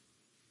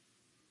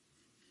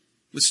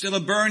with still a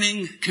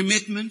burning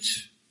commitment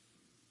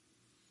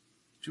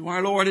to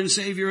our Lord and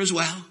Savior as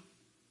well?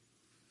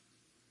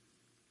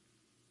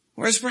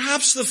 Or is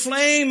perhaps the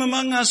flame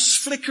among us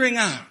flickering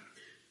out?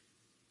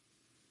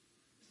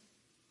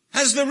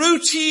 Has the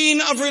routine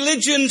of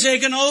religion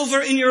taken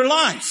over in your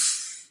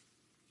life?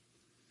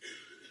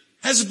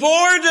 Has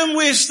boredom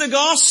with the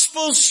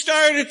gospel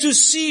started to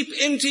seep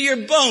into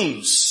your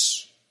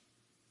bones?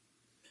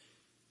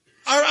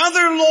 Are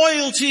other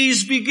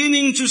loyalties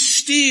beginning to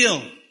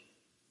steal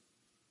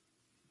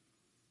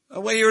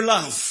away your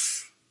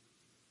love?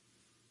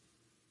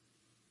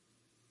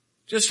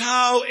 Just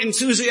how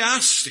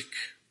enthusiastic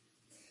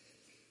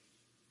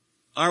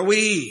are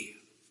we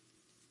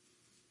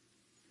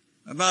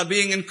about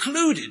being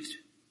included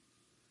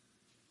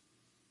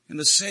in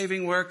the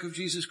saving work of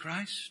Jesus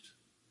Christ?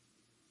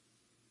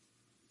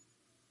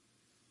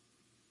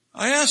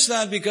 I ask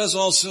that because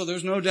also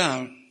there's no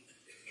doubt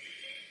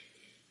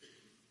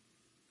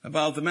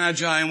about the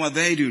Magi and what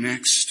they do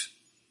next.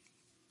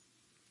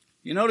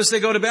 You notice they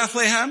go to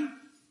Bethlehem.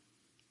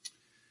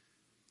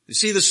 They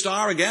see the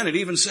star again. It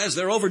even says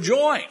they're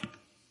overjoyed.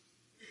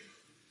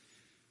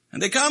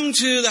 And they come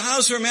to the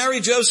house where Mary,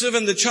 Joseph,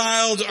 and the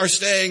child are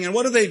staying. And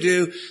what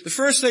do? The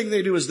first thing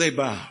they do is they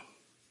bow.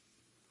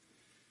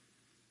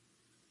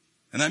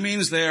 And that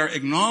means they are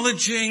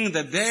acknowledging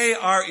that they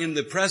are in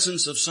the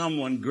presence of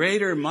someone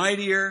greater,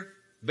 mightier,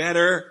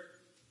 better,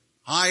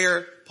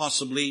 higher,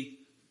 possibly,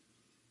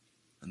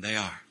 than they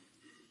are.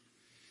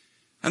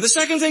 And the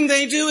second thing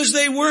they do is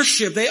they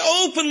worship. They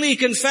openly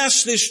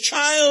confess this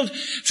child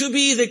to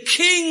be the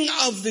King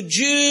of the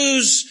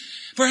Jews,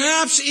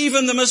 perhaps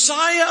even the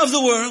Messiah of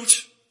the world.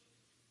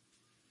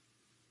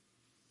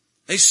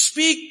 They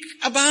speak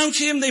about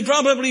him. They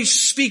probably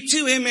speak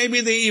to him.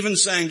 Maybe they even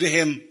sang to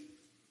him.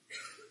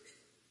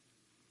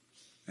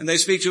 And they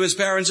speak to his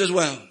parents as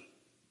well.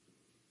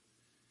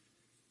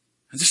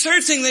 And the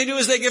third thing they do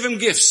is they give him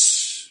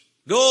gifts.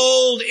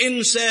 Gold,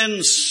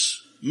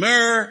 incense,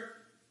 myrrh.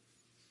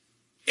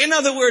 In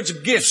other words,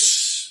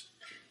 gifts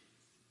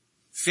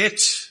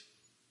fit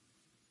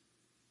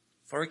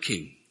for a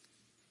king.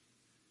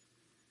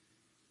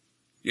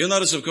 You'll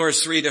notice, of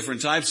course, 3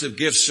 different types of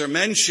gifts are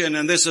mentioned,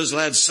 and this has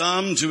led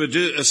some to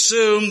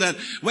assume that,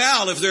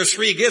 well, if there are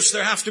 3 gifts,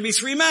 there have to be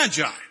 3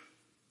 magi. It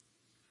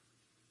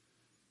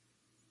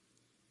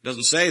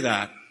doesn't say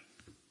that.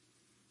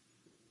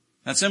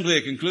 That's simply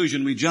a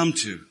conclusion we jump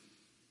to.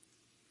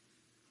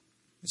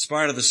 It's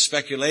part of the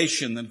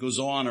speculation that goes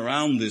on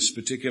around this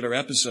particular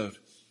episode.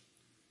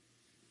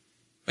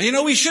 But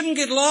we shouldn't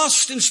get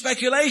lost in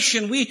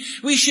speculation. We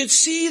should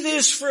see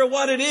this for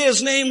what it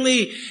is,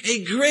 namely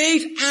a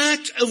great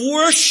act of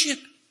worship.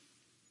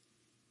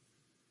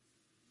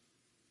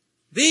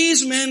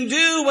 These men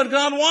do what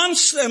God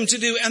wants them to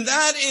do, and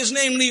that is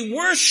namely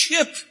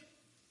worship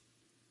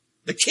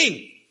the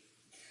King.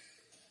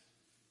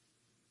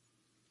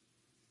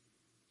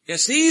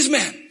 Yes, these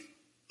men,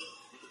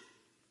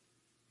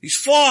 these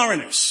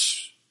foreigners,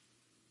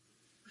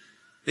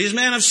 these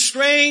men of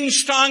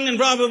strange tongue and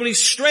probably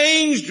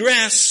strange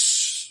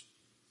dress,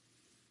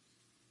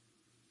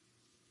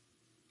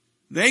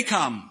 they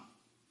come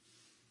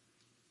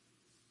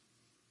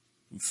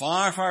from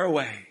far, far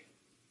away,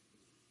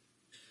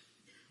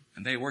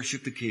 and they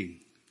worship the King.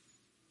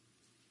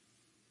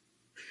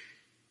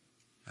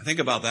 Now think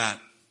about that.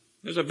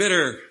 There's a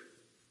bitter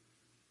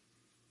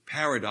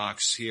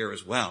paradox here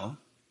as well.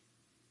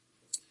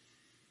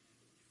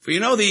 For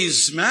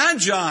these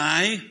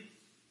magi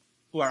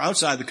who are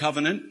outside the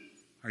covenant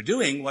are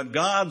doing what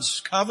God's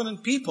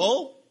covenant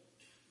people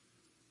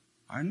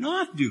are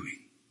not doing.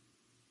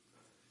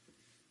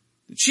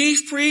 The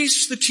chief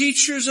priests, the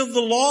teachers of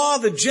the law,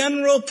 the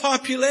general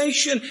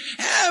population,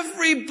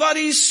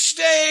 everybody's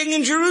staying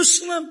in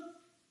Jerusalem.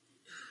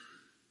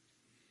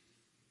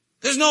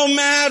 There's no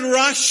mad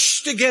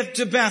rush to get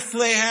to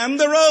Bethlehem.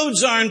 The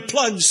roads aren't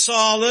plugged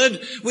solid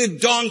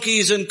with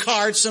donkeys and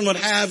carts and what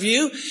have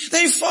you.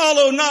 They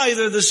follow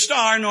neither the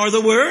star nor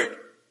the word.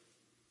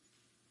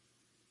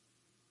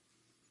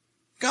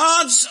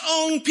 God's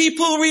own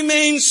people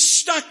remain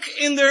stuck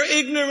in their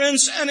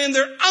ignorance and in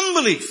their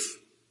unbelief.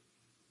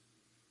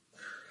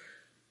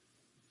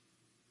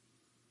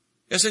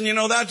 Yes, and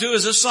that too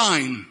is a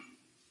sign.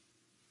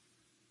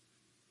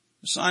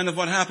 A sign of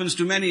what happens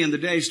to many in the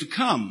days to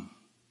come.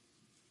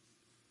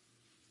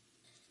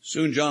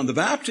 Soon John the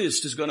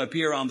Baptist is going to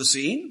appear on the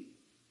scene.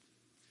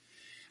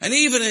 And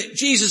even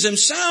Jesus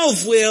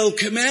himself will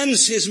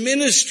commence his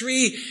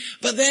ministry,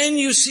 but then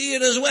you see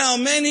it as well.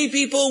 Many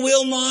people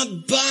will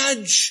not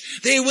budge.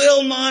 They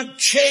will not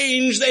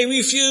change. They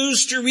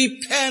refuse to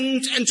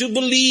repent and to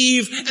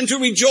believe and to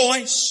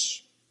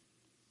rejoice.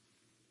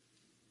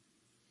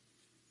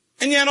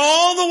 And yet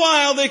all the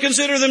while they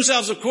consider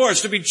themselves, of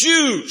course, to be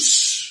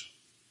Jews.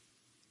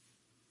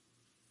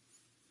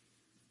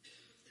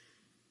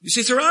 You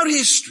see, throughout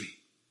history,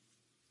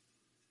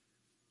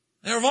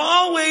 there have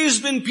always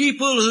been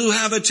people who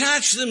have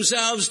attached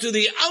themselves to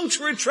the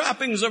outward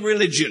trappings of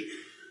religion.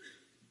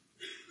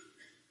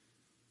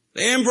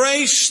 They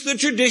embrace the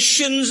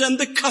traditions and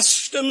the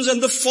customs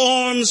and the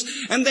forms,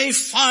 and they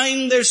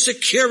find their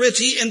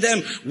security in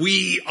them.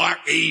 We are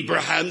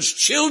Abraham's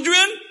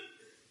children.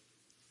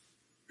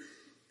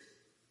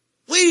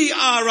 We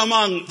are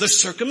among the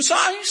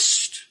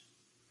circumcised.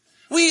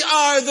 We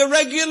are the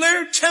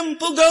regular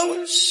temple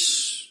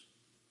goers.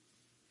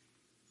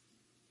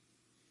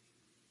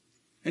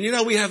 And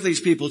we have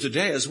these people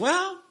today as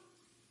well.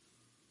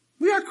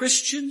 We are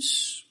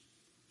Christians.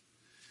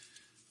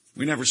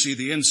 We never see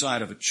the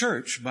inside of a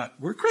church, but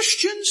we're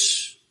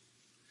Christians.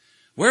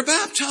 We're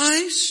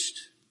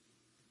baptized.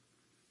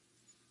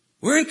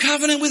 We're in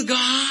covenant with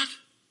God.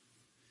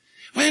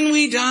 When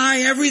we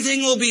die,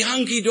 everything will be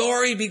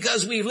hunky-dory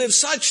because we've lived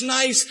such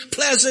nice,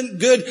 pleasant,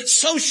 good,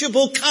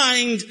 sociable,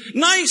 kind,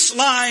 nice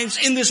lives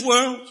in this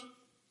world.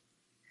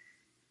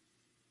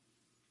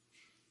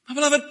 My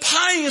beloved,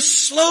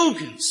 pious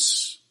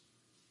slogans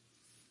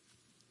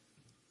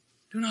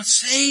do not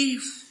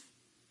save.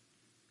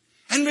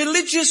 And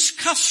religious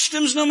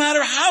customs, no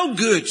matter how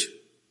good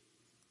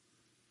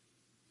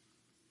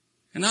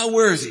and how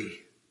worthy,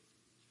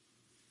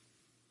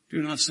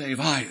 do not save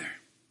either.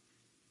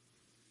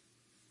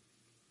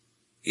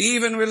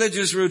 Even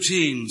religious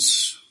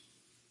routines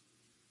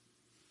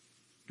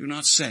do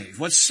not save.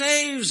 What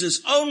saves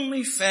is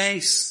only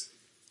faith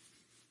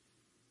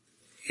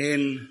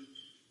in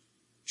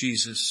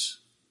Jesus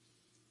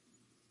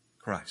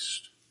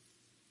Christ.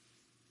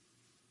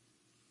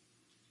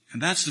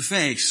 And that's the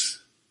faith,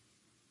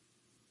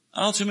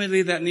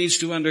 ultimately, that needs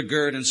to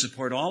undergird and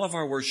support all of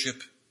our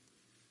worship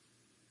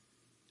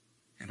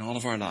and all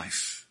of our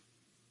life.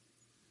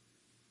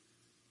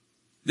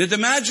 Did the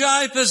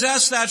Magi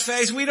possess that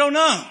faith? We don't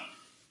know.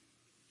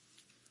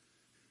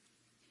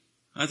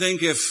 I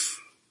think if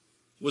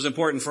it was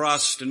important for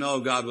us to know,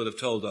 God would have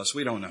told us.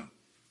 We don't know.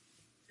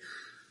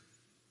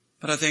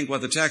 But I think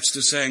what the text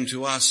is saying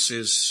to us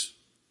is,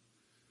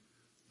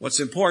 what's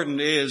important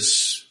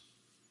is,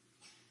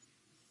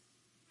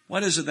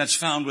 what is it that's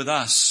found with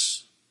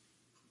us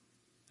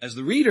as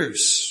the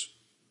readers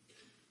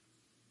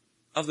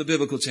of the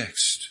biblical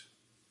text?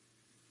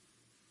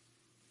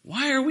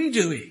 Why are we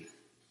doing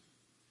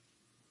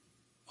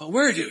what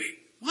we're doing?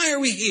 Why are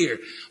we here?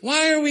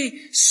 Why are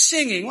we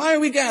singing? Why are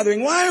we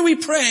gathering? Why are we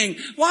praying?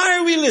 Why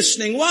are we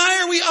listening?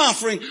 Why are we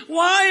offering?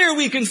 Why are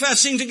we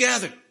confessing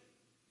together?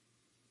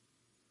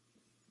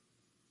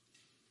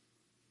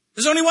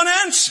 There's only one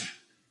answer.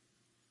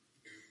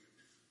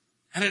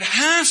 And it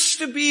has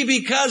to be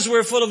because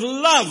we're full of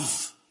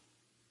love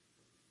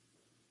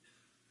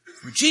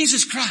for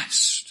Jesus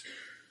Christ,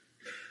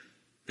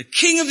 the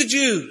King of the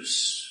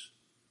Jews,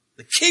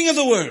 the King of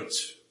the world.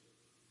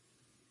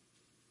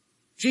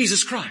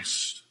 Jesus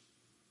Christ,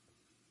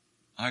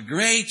 our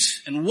great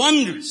and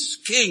wondrous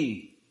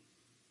King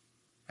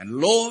and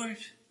Lord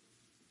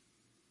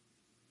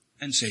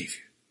and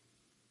Savior.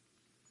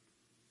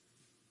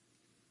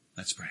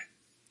 Let's pray.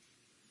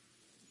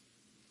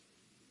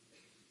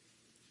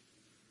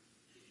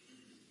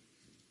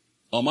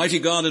 Almighty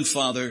God and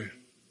Father,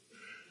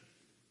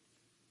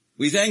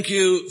 we thank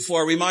you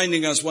for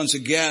reminding us once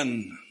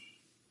again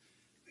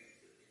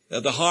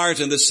that the heart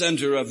and the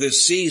center of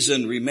this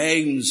season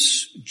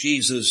remains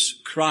Jesus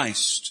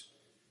Christ,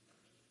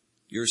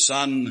 your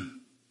Son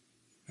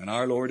and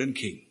our Lord and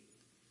King.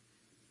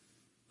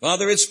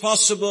 Father, it's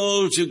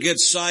possible to get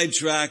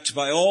sidetracked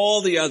by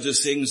all the other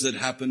things that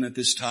happen at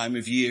this time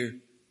of year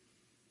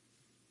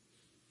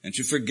and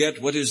to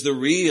forget what is the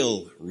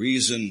real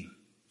reason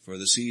for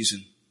the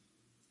season.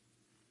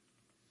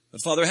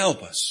 But Father,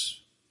 help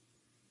us.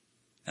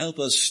 Help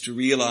us to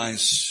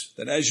realize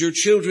that as your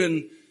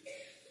children,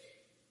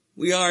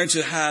 we are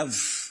to have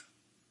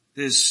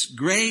this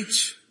great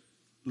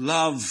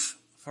love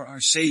for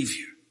our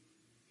Savior,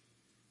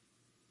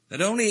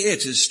 that only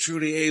it is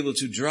truly able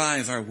to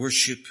drive our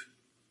worship,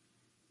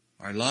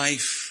 our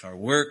life, our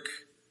work,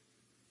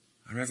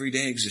 our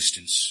everyday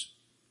existence.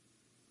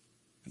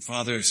 And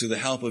Father, through the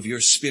help of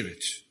your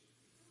Spirit,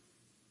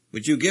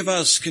 would you give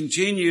us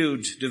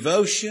continued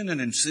devotion and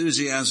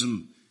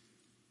enthusiasm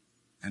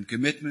and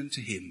commitment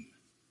to Him?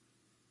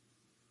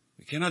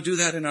 We cannot do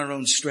that in our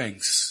own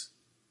strength,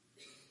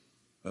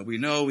 but we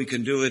know we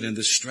can do it in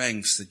the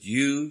strength that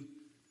you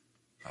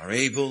are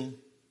able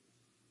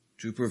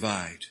to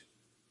provide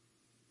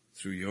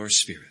through your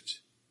Spirit.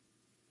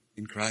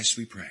 In Christ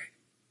we pray.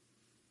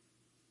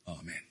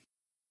 Amen.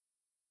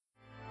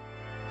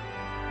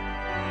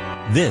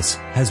 This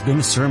has been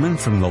a sermon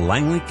from the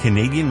Langley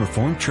Canadian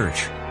Reformed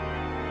Church.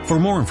 For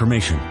more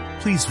information,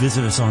 please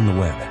visit us on the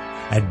web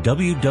at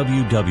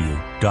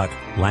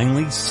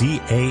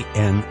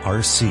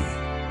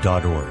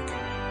www.langleycanrc.org.